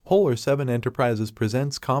Polar 7 Enterprises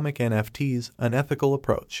presents Comic NFTs, an ethical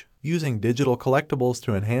approach, using digital collectibles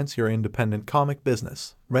to enhance your independent comic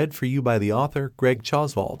business. Read for you by the author, Greg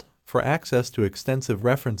Choswald. For access to extensive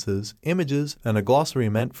references, images, and a glossary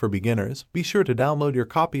meant for beginners, be sure to download your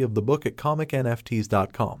copy of the book at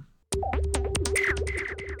comicnfts.com.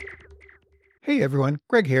 Hey everyone,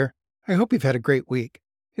 Greg here. I hope you've had a great week.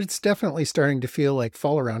 It's definitely starting to feel like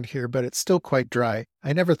fall around here, but it's still quite dry.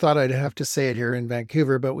 I never thought I'd have to say it here in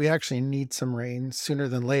Vancouver, but we actually need some rain sooner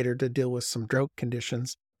than later to deal with some drought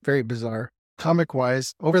conditions. Very bizarre.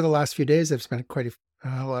 Comic-wise, over the last few days, I've spent quite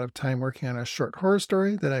a lot of time working on a short horror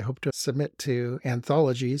story that I hope to submit to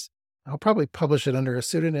Anthologies. I'll probably publish it under a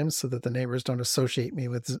pseudonym so that the neighbors don't associate me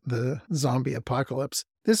with the zombie apocalypse.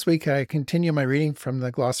 This week, I continue my reading from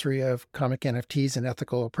the Glossary of Comic NFTs and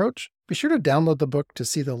Ethical Approach. Be sure to download the book to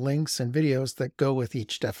see the links and videos that go with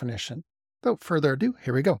each definition. Without further ado,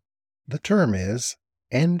 here we go. The term is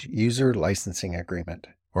End User Licensing Agreement,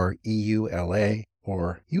 or EULA,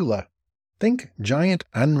 or EULA. Think giant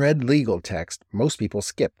unread legal text most people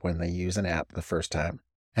skip when they use an app the first time.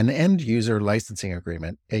 An End User Licensing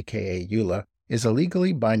Agreement, aka EULA, is a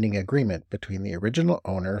legally binding agreement between the original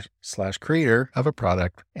owner/creator of a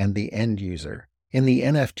product and the end user. In the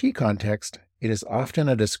NFT context, it is often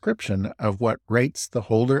a description of what rights the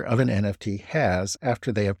holder of an NFT has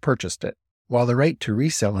after they have purchased it. While the right to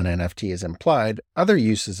resell an NFT is implied, other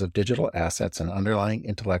uses of digital assets and underlying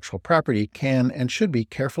intellectual property can and should be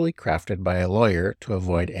carefully crafted by a lawyer to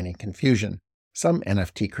avoid any confusion. Some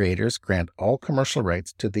NFT creators grant all commercial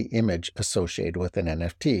rights to the image associated with an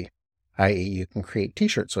NFT, i.e. you can create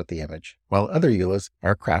t-shirts with the image, while other EULAs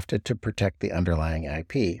are crafted to protect the underlying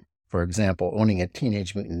IP. For example, owning a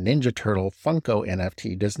Teenage Mutant Ninja Turtle Funko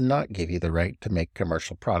NFT does not give you the right to make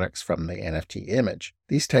commercial products from the NFT image.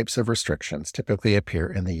 These types of restrictions typically appear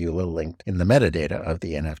in the EULA linked in the metadata of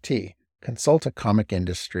the NFT. Consult a comic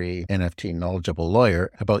industry NFT knowledgeable lawyer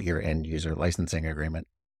about your end-user licensing agreement.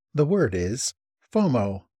 The word is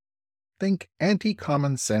FOMO. Think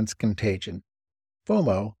anti-common sense contagion.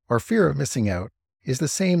 FOMO, or fear of missing out, is the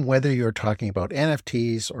same whether you're talking about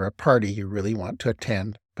NFTs or a party you really want to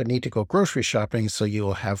attend but need to go grocery shopping so you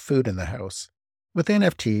will have food in the house. With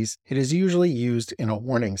NFTs, it is usually used in a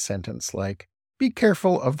warning sentence like, "Be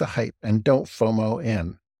careful of the hype and don't FOMO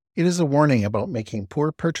in." It is a warning about making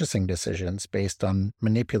poor purchasing decisions based on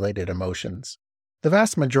manipulated emotions. The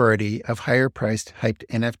vast majority of higher-priced hyped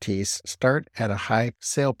NFTs start at a high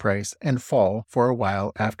sale price and fall for a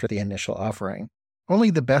while after the initial offering.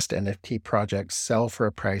 Only the best NFT projects sell for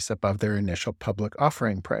a price above their initial public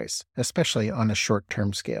offering price, especially on a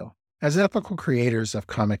short-term scale. As ethical creators of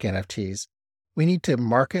comic NFTs, we need to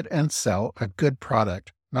market and sell a good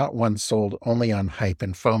product, not one sold only on hype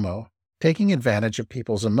and FOMO. Taking advantage of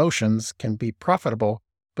people's emotions can be profitable,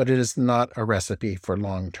 but it is not a recipe for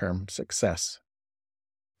long-term success.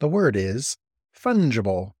 The word is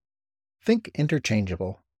fungible. Think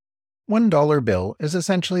interchangeable. $1 bill is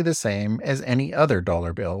essentially the same as any other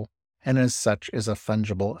dollar bill, and as such is a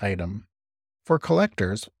fungible item. For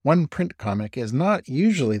collectors, one print comic is not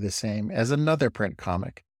usually the same as another print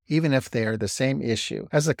comic, even if they are the same issue,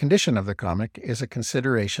 as the condition of the comic is a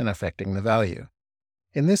consideration affecting the value.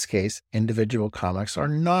 In this case, individual comics are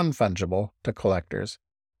non-fungible to collectors,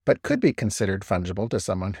 but could be considered fungible to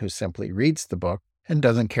someone who simply reads the book and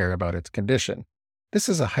doesn't care about its condition. This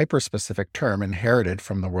is a hyperspecific term inherited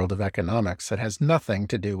from the world of economics that has nothing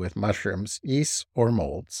to do with mushrooms, yeasts, or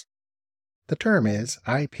molds. The term is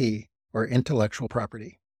IP, or intellectual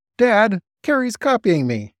property. Dad, Carrie's copying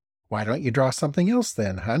me. Why don't you draw something else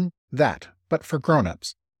then, hun? That, but for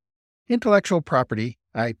grown-ups. Intellectual property,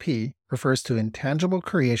 IP, refers to intangible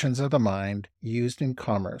creations of the mind used in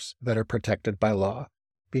commerce that are protected by law.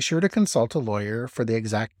 Be sure to consult a lawyer for the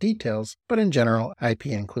exact details, but in general, IP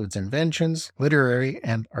includes inventions, literary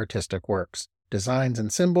and artistic works, designs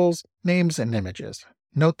and symbols, names and images.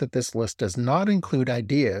 Note that this list does not include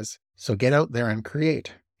ideas, so get out there and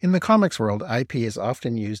create. In the comics world, IP is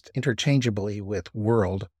often used interchangeably with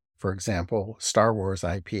world, for example, Star Wars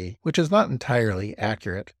IP, which is not entirely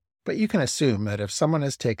accurate, but you can assume that if someone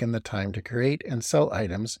has taken the time to create and sell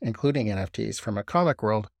items, including NFTs, from a comic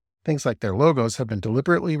world, things like their logos have been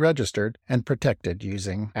deliberately registered and protected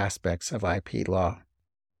using aspects of IP law.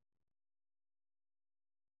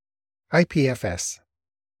 IPFS.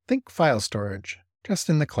 Think file storage, just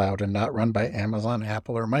in the cloud and not run by Amazon,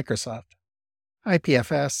 Apple, or Microsoft.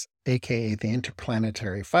 IPFS, aka the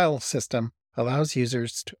Interplanetary File System, allows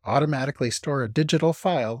users to automatically store a digital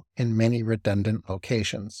file in many redundant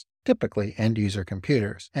locations, typically end-user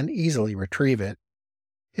computers, and easily retrieve it.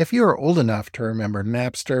 If you are old enough to remember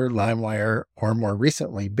Napster, LimeWire, or more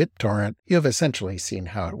recently BitTorrent, you have essentially seen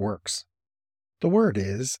how it works. The word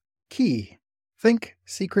is key. Think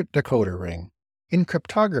secret decoder ring. In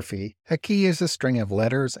cryptography, a key is a string of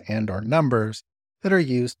letters and/or numbers that are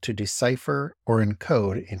used to decipher or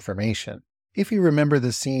encode information. If you remember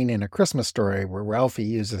the scene in A Christmas Story where Ralphie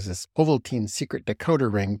uses his Ovaltine secret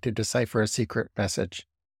decoder ring to decipher a secret message,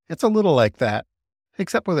 it's a little like that,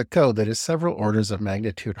 except with a code that is several orders of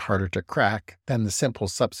magnitude harder to crack than the simple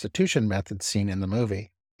substitution method seen in the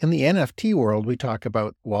movie. In the NFT world, we talk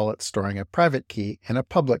about wallets storing a private key and a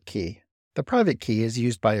public key. The private key is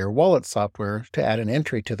used by your wallet software to add an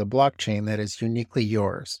entry to the blockchain that is uniquely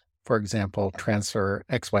yours. For example, transfer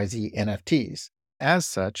XYZ NFTs. As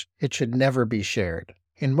such, it should never be shared.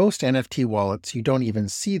 In most NFT wallets, you don't even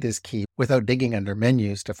see this key without digging under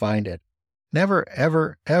menus to find it. Never,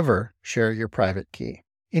 ever, ever share your private key.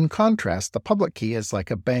 In contrast, the public key is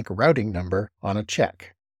like a bank routing number on a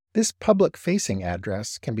check. This public-facing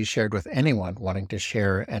address can be shared with anyone wanting to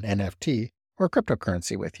share an NFT or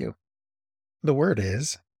cryptocurrency with you. The word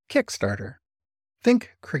is Kickstarter.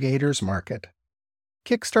 Think Creators Market.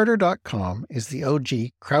 Kickstarter.com is the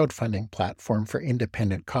OG crowdfunding platform for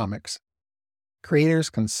independent comics. Creators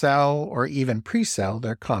can sell or even pre-sell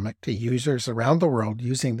their comic to users around the world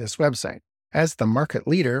using this website. As the market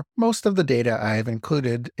leader, most of the data I have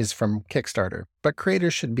included is from Kickstarter, but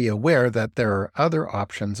creators should be aware that there are other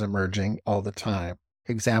options emerging all the time.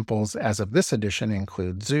 Examples as of this edition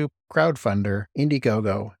include Zoop, Crowdfunder,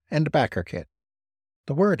 Indiegogo, and BackerKit.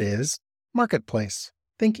 The word is Marketplace.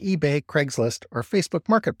 Think eBay, Craigslist, or Facebook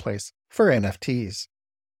Marketplace for NFTs.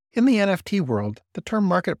 In the NFT world, the term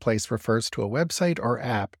marketplace refers to a website or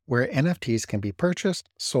app where NFTs can be purchased,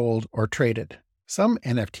 sold, or traded. Some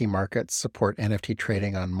NFT markets support NFT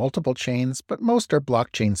trading on multiple chains, but most are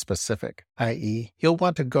blockchain specific, i.e., you'll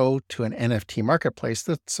want to go to an NFT marketplace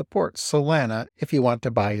that supports Solana if you want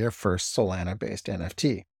to buy your first Solana-based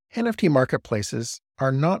NFT. NFT marketplaces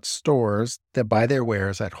are not stores that buy their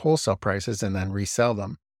wares at wholesale prices and then resell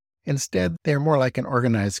them. Instead, they are more like an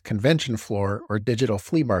organized convention floor or digital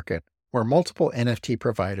flea market, where multiple NFT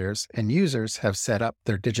providers and users have set up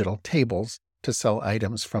their digital tables to sell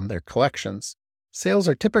items from their collections. Sales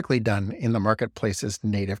are typically done in the marketplace's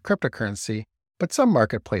native cryptocurrency, but some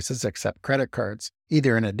marketplaces accept credit cards,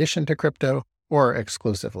 either in addition to crypto or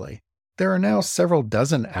exclusively. There are now several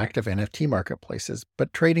dozen active NFT marketplaces,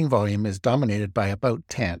 but trading volume is dominated by about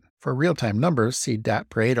 10. For real-time numbers, see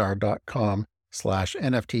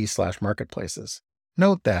dapradar.com/NFT/marketplaces.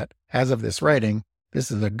 Note that, as of this writing,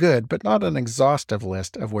 this is a good but not an exhaustive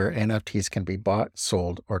list of where NFTs can be bought,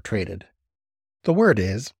 sold, or traded. The word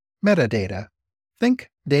is metadata. Think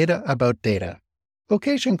data about data.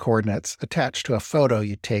 Location coordinates attached to a photo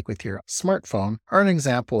you take with your smartphone are an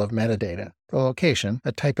example of metadata. The location,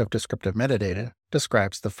 a type of descriptive metadata,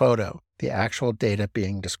 describes the photo, the actual data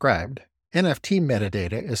being described. NFT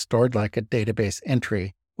metadata is stored like a database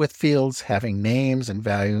entry, with fields having names and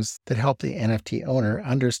values that help the NFT owner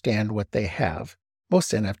understand what they have.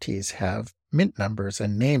 Most NFTs have mint numbers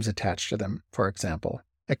and names attached to them, for example.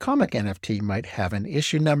 A comic NFT might have an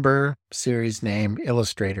issue number, series name,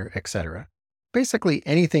 illustrator, etc. Basically,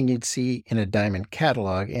 anything you'd see in a Diamond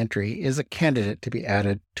catalog entry is a candidate to be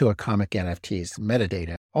added to a comic NFT's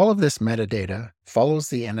metadata. All of this metadata follows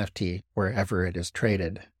the NFT wherever it is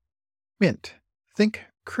traded. Mint. Think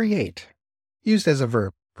create. Used as a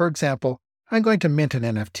verb. For example, I'm going to mint an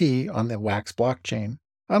NFT on the Wax blockchain.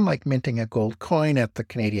 Unlike minting a gold coin at the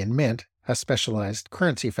Canadian Mint, a specialized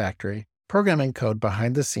currency factory, programming code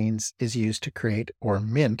behind the scenes is used to create or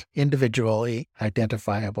mint individually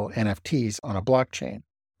identifiable NFTs on a blockchain.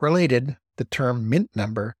 Related, the term mint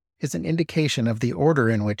number is an indication of the order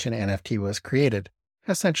in which an NFT was created,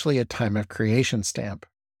 essentially a time of creation stamp.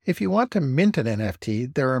 If you want to mint an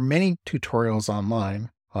NFT, there are many tutorials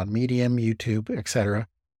online, on Medium, YouTube, etc.,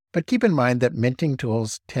 but keep in mind that minting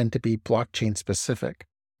tools tend to be blockchain specific.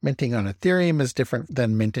 Minting on Ethereum is different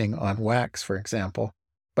than minting on Wax, for example.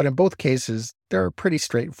 But in both cases, there are pretty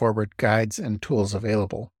straightforward guides and tools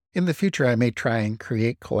available. In the future, I may try and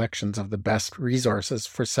create collections of the best resources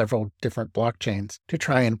for several different blockchains to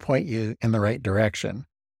try and point you in the right direction.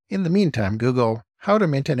 In the meantime, Google how to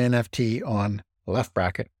mint an NFT on left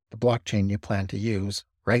bracket, the blockchain you plan to use,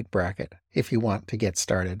 right bracket, if you want to get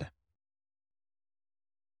started.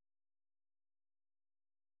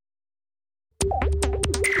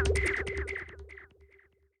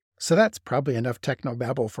 So that's probably enough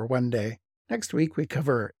technobabble for one day. Next week we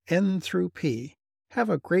cover N through P. Have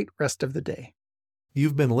a great rest of the day.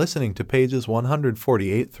 You've been listening to pages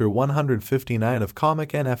 148 through 159 of Comic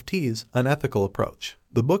NFTs, An Ethical Approach.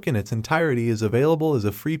 The book in its entirety is available as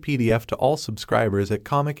a free PDF to all subscribers at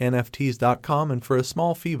comicnfts.com and for a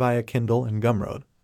small fee via Kindle and Gumroad.